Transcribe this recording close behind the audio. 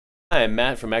Hi, I'm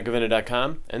Matt from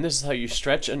Gavenda.com, and this is how you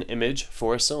stretch an image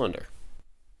for a cylinder.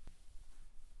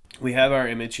 We have our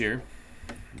image here,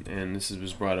 and this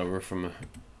was brought over from a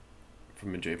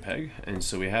JPEG, and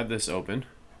so we have this open,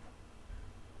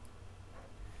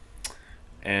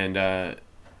 and so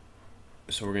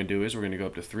what we're going to do is we're going to go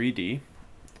up to 3D,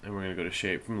 and we're going to go to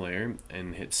Shape from Layer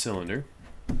and hit Cylinder.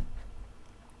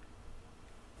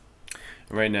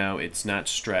 Right now it's not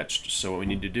stretched, so what we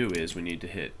need to do is we need to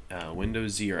hit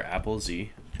Windows Z or Apple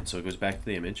Z, and so it goes back to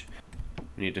the image.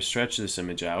 We need to stretch this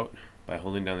image out by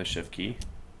holding down the Shift key.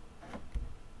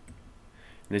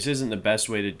 And this isn't the best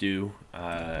way to do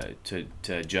to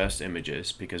adjust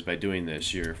images, because by doing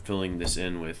this you're filling this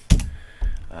in with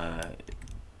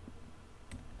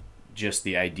just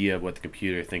the idea of what the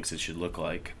computer thinks it should look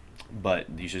like. But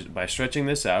you should, by stretching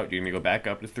this out, you're going to go back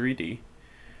up to 3D.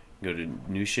 Go to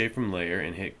New Shape from Layer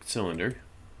and hit Cylinder,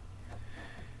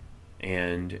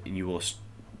 and you will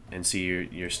see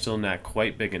you're still not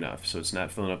quite big enough, so it's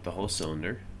not filling up the whole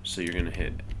cylinder. So you're going to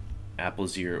hit Apple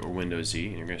Z or Windows Z,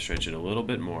 and you're going to stretch it a little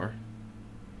bit more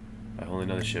by holding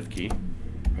down the Shift key.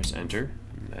 Press Enter,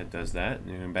 and that does that. And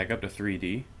you're going to back up to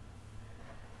 3D,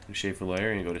 New Shape from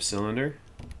Layer, and go to Cylinder.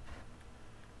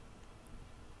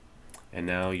 And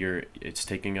now it's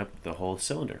taking up the whole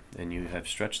cylinder, and you have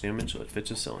stretched the image so it fits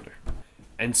a cylinder.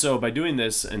 And so by doing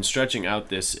this and stretching out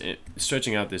this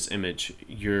image,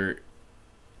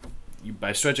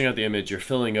 by stretching out the image, you're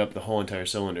filling up the whole entire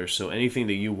cylinder. So anything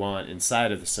that you want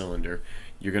inside of the cylinder,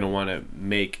 you're going to want to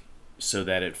make so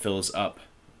that it fills up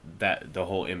the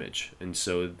whole image. And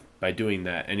so by doing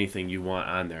that, anything you want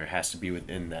on there has to be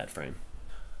within that frame.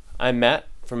 I'm Matt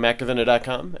from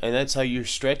Gavenda.com, and that's how you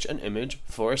stretch an image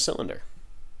for a cylinder.